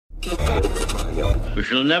We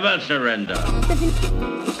shall never surrender.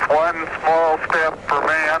 One small step for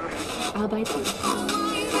man.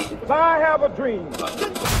 I have a dream.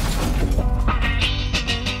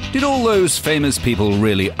 Did all those famous people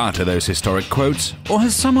really utter those historic quotes, or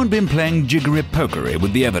has someone been playing jiggery-pokery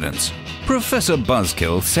with the evidence? Professor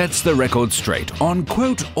Buzzkill sets the record straight on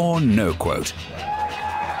quote or no quote.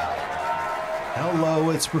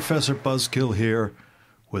 Hello, it's Professor Buzzkill here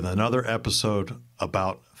with another episode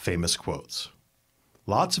about famous quotes.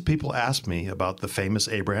 Lots of people ask me about the famous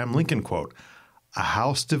Abraham Lincoln quote, "A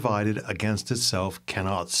house divided against itself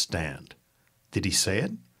cannot stand." Did he say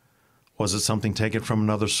it? Was it something taken from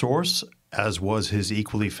another source, as was his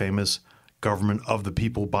equally famous government of the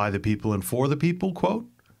people, by the people, and for the people quote?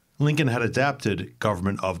 Lincoln had adapted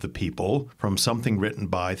government of the people from something written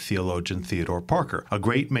by theologian Theodore Parker. A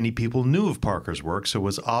great many people knew of Parker's work, so it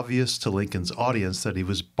was obvious to Lincoln's audience that he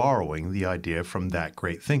was borrowing the idea from that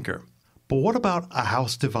great thinker. But what about a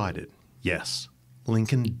house divided? Yes,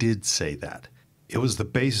 Lincoln did say that. It was the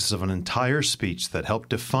basis of an entire speech that helped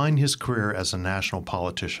define his career as a national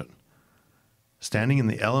politician. Standing in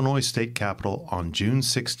the Illinois state capitol on June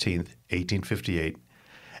 16, 1858,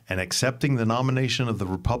 and accepting the nomination of the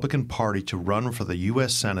Republican Party to run for the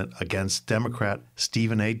U.S. Senate against Democrat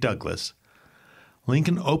Stephen A. Douglas,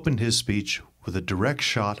 Lincoln opened his speech with a direct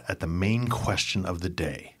shot at the main question of the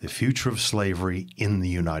day, the future of slavery in the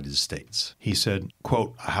United States. He said,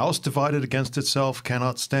 quote, "A house divided against itself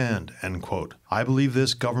cannot stand," end quote. "I believe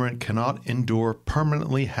this government cannot endure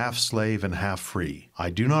permanently half slave and half free. I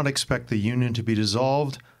do not expect the Union to be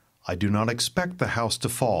dissolved. I do not expect the house to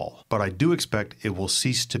fall, but I do expect it will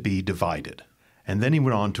cease to be divided." And then he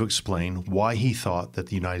went on to explain why he thought that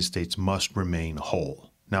the United States must remain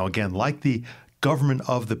whole. Now again, like the government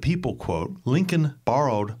of the people quote, Lincoln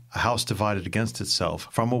borrowed "a house divided against itself"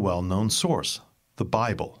 from a well-known source, the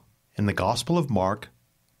Bible. In the Gospel of Mark,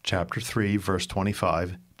 chapter 3, verse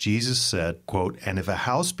 25, Jesus said, quote, "And if a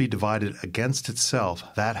house be divided against itself,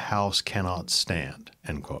 that house cannot stand,"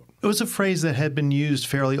 end quote. It was a phrase that had been used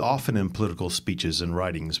fairly often in political speeches and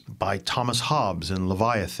writings by Thomas Hobbes in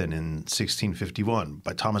Leviathan in 1651,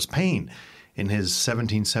 by Thomas Paine in his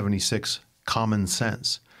 1776 Common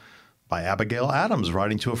Sense, by Abigail Adams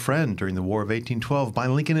writing to a friend during the War of 1812, by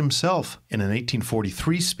Lincoln himself in an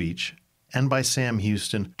 1843 speech, and by Sam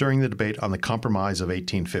Houston during the debate on the Compromise of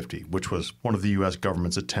 1850, which was one of the U.S.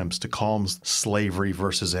 government's attempts to calm slavery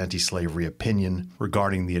versus anti-slavery opinion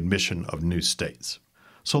regarding the admission of new states.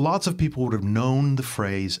 So lots of people would have known the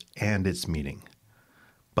phrase and its meaning.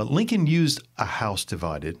 But Lincoln used "a house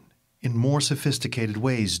divided" in more sophisticated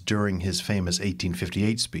ways during his famous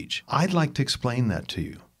 1858 speech. I'd like to explain that to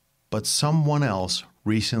you, but someone else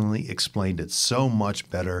recently explained it so much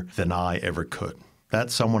better than I ever could. That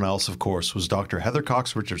someone else, of course, was Dr. Heather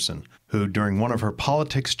Cox Richardson, who, during one of her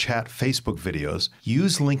Politics Chat Facebook videos,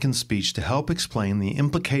 used Lincoln's speech to help explain the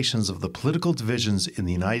implications of the political divisions in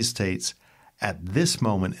the United States at this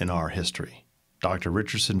moment in our history. Dr.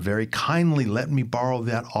 Richardson very kindly let me borrow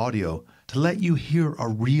that audio to let you hear a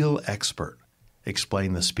real expert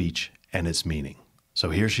explain the speech and its meaning.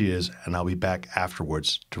 So here she is, and I'll be back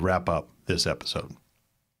afterwards to wrap up this episode.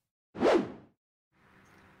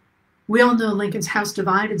 We all know Lincoln's house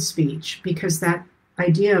divided speech because that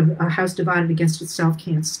idea of a house divided against itself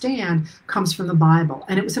can't stand comes from the Bible.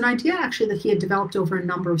 And it was an idea actually that he had developed over a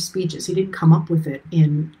number of speeches. He didn't come up with it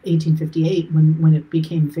in 1858 when it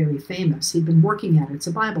became very famous. He'd been working at it. It's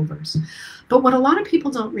a Bible verse. But what a lot of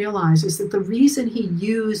people don't realize is that the reason he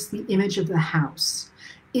used the image of the house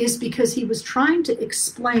is because he was trying to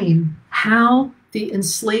explain how the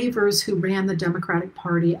enslavers who ran the Democratic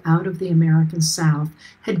Party out of the American South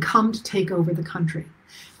had come to take over the country.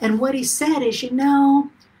 And what he said is,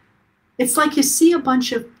 it's like you see a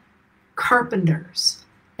bunch of carpenters,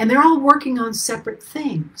 and they're all working on separate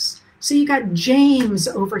things. So you got James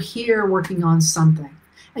over here working on something,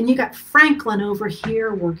 and you got Franklin over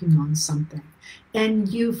here working on something, and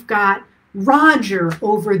you've got Roger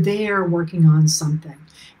over there working on something.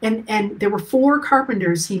 And there were 4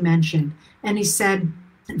 carpenters he mentioned, and he said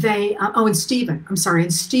and Stephen,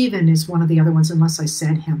 and Stephen is one of the other ones, unless I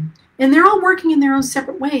said him. And they're all working in their own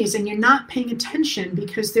separate ways, and you're not paying attention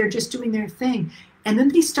because they're just doing their thing. And then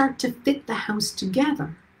they start to fit the house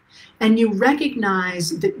together. And you recognize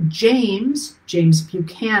that James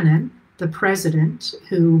Buchanan, the president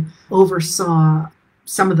who oversaw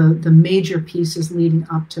some of the major pieces leading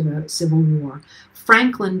up to the Civil War,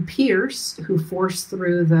 Franklin Pierce, who forced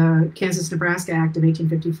through the Kansas-Nebraska Act of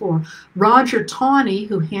 1854, Roger Taney,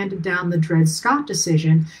 who handed down the Dred Scott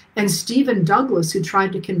decision, And Stephen Douglas, who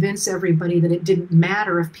tried to convince everybody that it didn't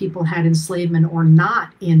matter if people had enslavement or not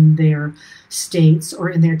in their states or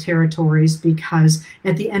in their territories, because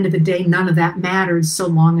at the end of the day, none of that mattered so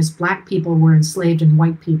long as black people were enslaved and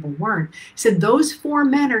white people weren't. He said those four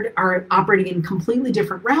men are operating in completely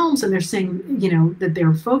different realms, and they're saying, that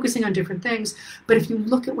they're focusing on different things. But if you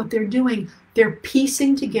look at what they're doing, they're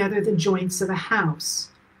piecing together the joints of a house.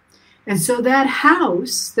 And so that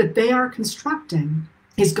house that they are constructing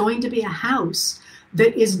is going to be a house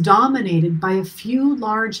that is dominated by a few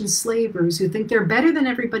large enslavers who think they're better than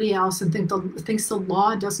everybody else and thinks the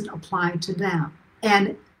law doesn't apply to them.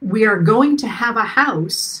 And we are going to have a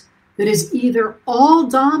house that is either all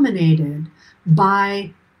dominated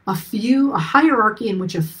by a hierarchy in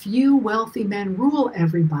which a few wealthy men rule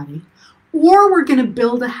everybody, or we're going to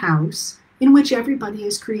build a house in which everybody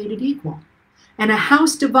is created equal. And a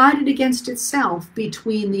house divided against itself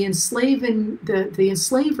between the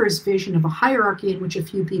enslaver's vision of a hierarchy in which a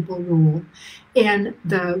few people rule, and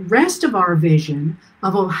the rest of our vision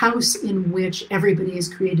of a house in which everybody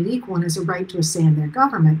is created equal and has a right to a say in their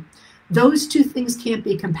government. Those two things can't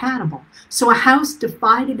be compatible. So a house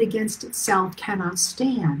divided against itself cannot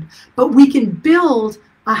stand. But we can build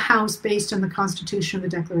a house based on the Constitution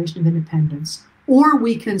and the Declaration of Independence, or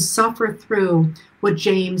we can suffer through what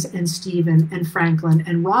James and Stephen and Franklin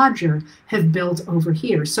and Roger have built over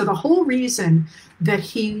here. So the whole reason that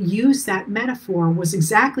he used that metaphor was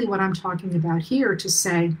exactly what I'm talking about here, to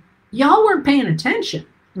say, y'all weren't paying attention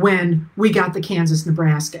when we got the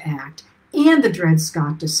Kansas-Nebraska Act and the Dred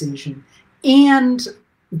Scott decision and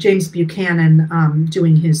James Buchanan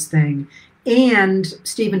doing his thing and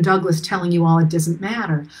Stephen Douglas telling you all it doesn't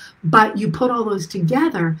matter. But you put all those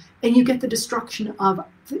together and you get the destruction of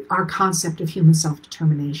our concept of human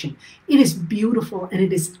self-determination. It is beautiful and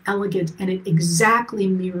it is elegant and it exactly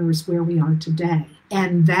mirrors where we are today.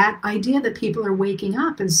 And that idea that people are waking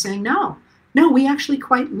up and saying, no, we actually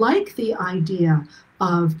quite like the idea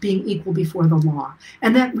of being equal before the law.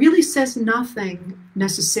 And that really says nothing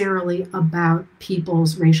necessarily about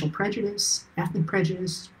people's racial prejudice, ethnic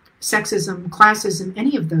prejudice, sexism, classism,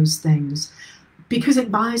 any of those things, because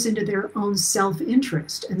it buys into their own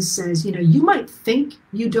self-interest and says, you might think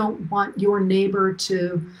you don't want your neighbor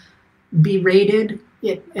to be raided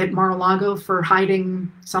at Mar-a-Lago for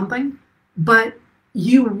hiding something, but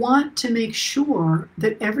you want to make sure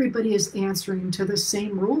that everybody is answering to the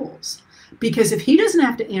same rules. Because if he doesn't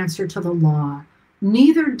have to answer to the law,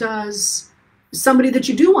 neither does somebody that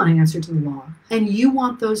you do want to answer to the law. And you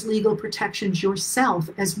want those legal protections yourself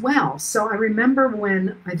as well. So I remember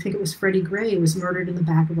when, I think it was Freddie Gray, was murdered in the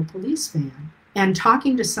back of a police van, and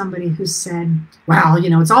talking to somebody who said, well,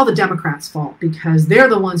 it's all the Democrats' fault because they're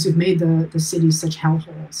the ones who've made the cities such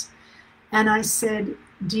hellholes. And I said,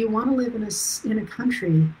 do you want to live in a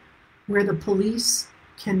country where the police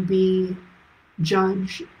can be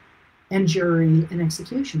judge and jury and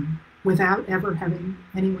executioner without ever having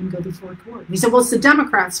anyone go before a court? He said, well, it's the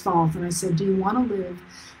Democrats' fault. And I said, do you want to live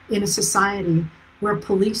in a society where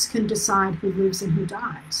police can decide who lives and who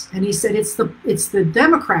dies? And he said, it's the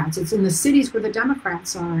Democrats. It's in the cities where the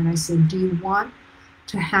Democrats are. And I said, do you want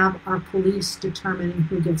to have our police determining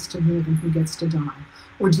who gets to live and who gets to die?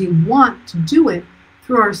 Or do you want to do it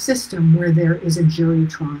through our system where there is a jury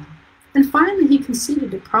trial? And finally, he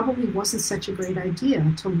conceded it probably wasn't such a great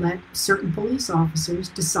idea to let certain police officers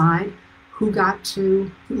decide who got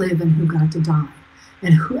to live and who got to die,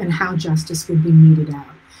 and how justice would be meted out.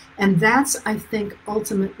 And that's, I think,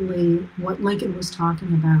 ultimately what Lincoln was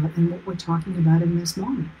talking about and what we're talking about in this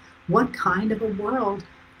moment. What kind of a world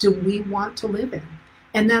do we want to live in?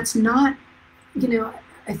 And that's not,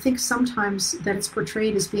 I think sometimes that it's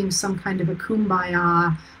portrayed as being some kind of a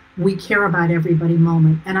kumbaya, we care about everybody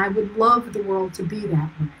moment. And I would love the world to be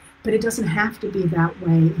that way. But it doesn't have to be that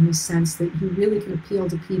way in the sense that you really can appeal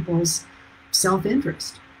to people's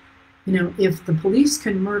self-interest. If the police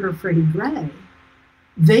can murder Freddie Gray,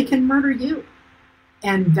 they can murder you.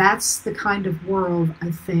 And that's the kind of world,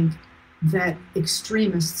 I think, that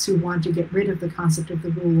extremists who want to get rid of the concept of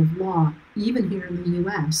the rule of law, even here in the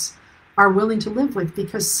US, are willing to live with,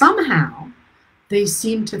 because somehow they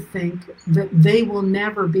seem to think that they will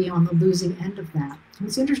never be on the losing end of that. And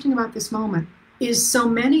what's interesting about this moment is so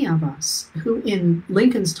many of us who in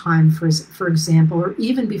Lincoln's time, for example, or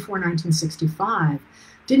even before 1965,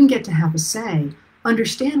 didn't get to have a say,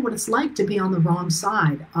 understand what it's like to be on the wrong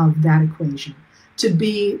side of that equation, to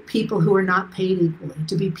be people who are not paid equally,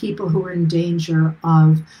 to be people who are in danger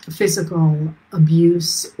of physical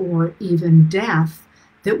abuse or even death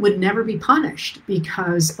that would never be punished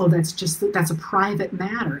because, that's a private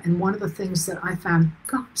matter. And one of the things that I found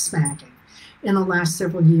gobsmacking in the last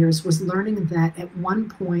several years was learning that at one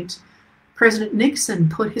point, President Nixon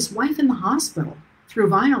put his wife in the hospital through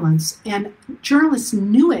violence, and journalists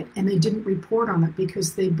knew it and they didn't report on it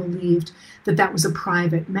because they believed that that was a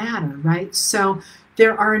private matter, right? So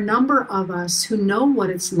there are a number of us who know what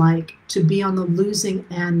it's like to be on the losing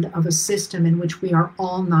end of a system in which we are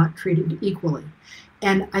all not treated equally.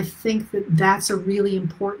 And I think that that's a really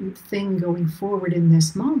important thing going forward in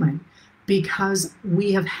this moment, because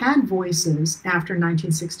we have had voices after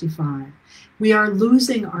 1965. We are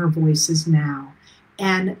losing our voices now.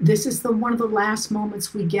 And this is one of the last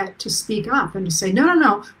moments we get to speak up and to say,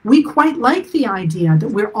 no, we quite like the idea that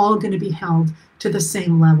we're all going to be held to the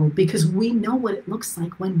same level, because we know what it looks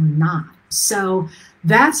like when we're not. So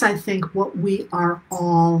that's, I think, what we are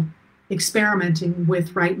all experimenting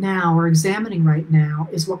with right now, or examining right now,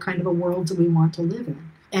 is what kind of a world do we want to live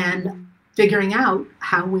in? And figuring out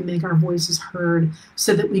how we make our voices heard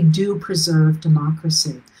so that we do preserve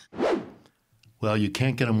democracy. Well, you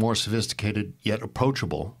can't get a more sophisticated yet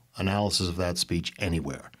approachable analysis of that speech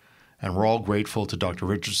anywhere. And we're all grateful to Dr.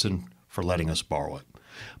 Richardson for letting us borrow it.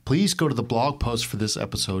 Please go to the blog post for this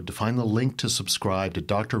episode to find the link to subscribe to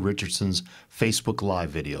Dr. Richardson's Facebook Live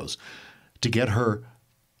videos, to get her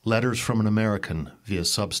Letters from an American via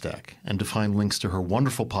Substack, and to find links to her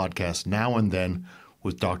wonderful podcast, Now and Then,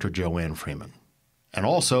 with Dr. Joanne Freeman. And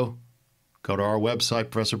also, go to our website,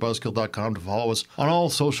 ProfessorBuzzkill.com, to follow us on all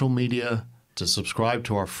social media, to subscribe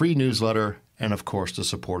to our free newsletter, and of course to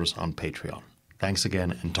support us on Patreon. Thanks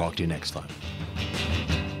again, and talk to you next time.